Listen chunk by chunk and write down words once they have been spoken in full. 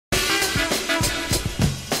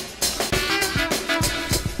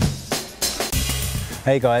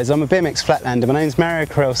Hey guys, I'm a BMX flatlander. My name's Mario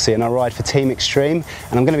Carelsi and I ride for Team Extreme,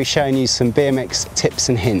 and I'm going to be showing you some BMX tips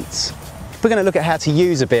and hints. We're going to look at how to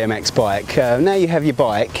use a BMX bike. Now you have your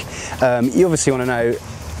bike, you obviously want to know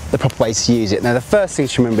the proper ways to use it. Now the first thing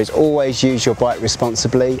to remember is always use your bike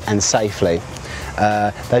responsibly and safely.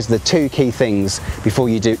 Those are the two key things before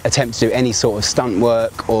you attempt to do any sort of stunt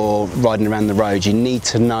work or riding around the road. You need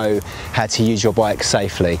to know how to use your bike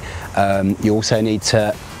safely. You also need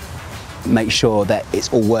to make sure that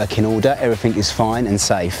it's all working order, everything is fine and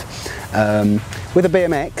safe. With a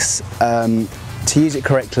BMX, to use it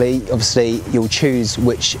correctly, obviously you'll choose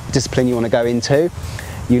which discipline you want to go into.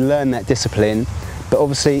 You learn that discipline, but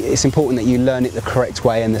obviously it's important that you learn it the correct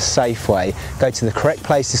way and the safe way. Go to the correct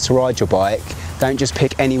places to ride your bike. Don't just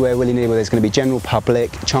pick anywhere willy-nilly where there's going to be general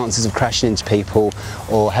public, chances of crashing into people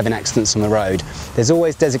or having accidents on the road. There's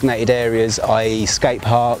always designated areas, i.e. skate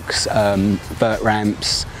parks, vert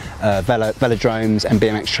ramps, velodromes and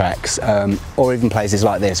BMX tracks, or even places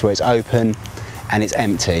like this where it's open and it's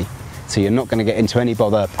empty, so you're not going to get into any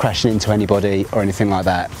bother crashing into anybody or anything like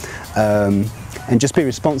that. And just be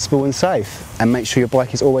responsible and safe and make sure your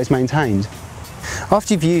bike is always maintained.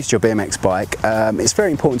 After you've used your BMX bike, it's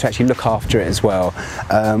very important to actually look after it as well.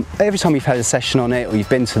 Every time you've had a session on it, or you've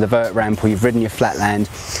been to the vert ramp, or you've ridden your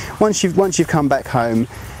flatland, once you've come back home,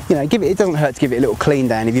 you know, it doesn't hurt to give it a little clean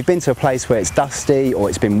down. If you've been to a place where it's dusty or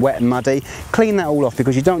it's been wet and muddy, clean that all off,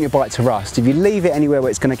 because you don't want your bike to rust. If you leave it anywhere where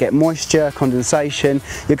it's going to get moisture, condensation,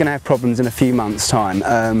 you're going to have problems in a few months' time.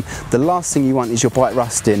 The last thing you want is your bike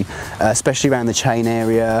rusting, especially around the chain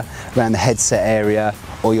area, around the headset area,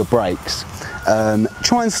 or your brakes.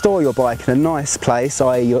 Try and store your bike in a nice place,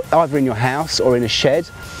 either in your house or in a shed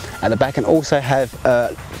at the back, and also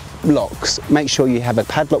have locks. Make sure you have a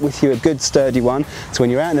padlock with you, a good sturdy one, so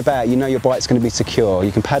when you're out and about you know your bike's going to be secure.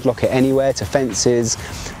 You can padlock it anywhere, to fences,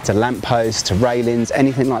 to lampposts, to railings,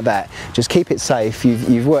 anything like that. Just keep it safe.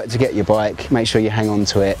 You've worked to get your bike, make sure you hang on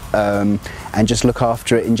to it, and just look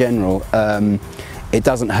after it in general. It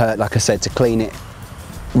doesn't hurt, like I said, to clean it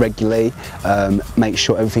regularly. Make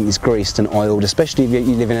sure everything is greased and oiled, especially if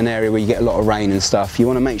you live in an area where you get a lot of rain and stuff. You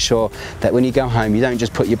want to make sure that when you go home you don't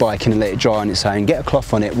just put your bike in and let it dry on its own. Get a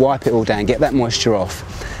cloth on it, wipe it all down, get that moisture off,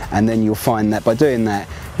 and then you'll find that by doing that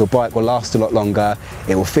your bike will last a lot longer,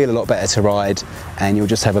 it will feel a lot better to ride, and you'll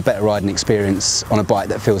just have a better riding experience on a bike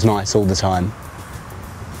that feels nice all the time.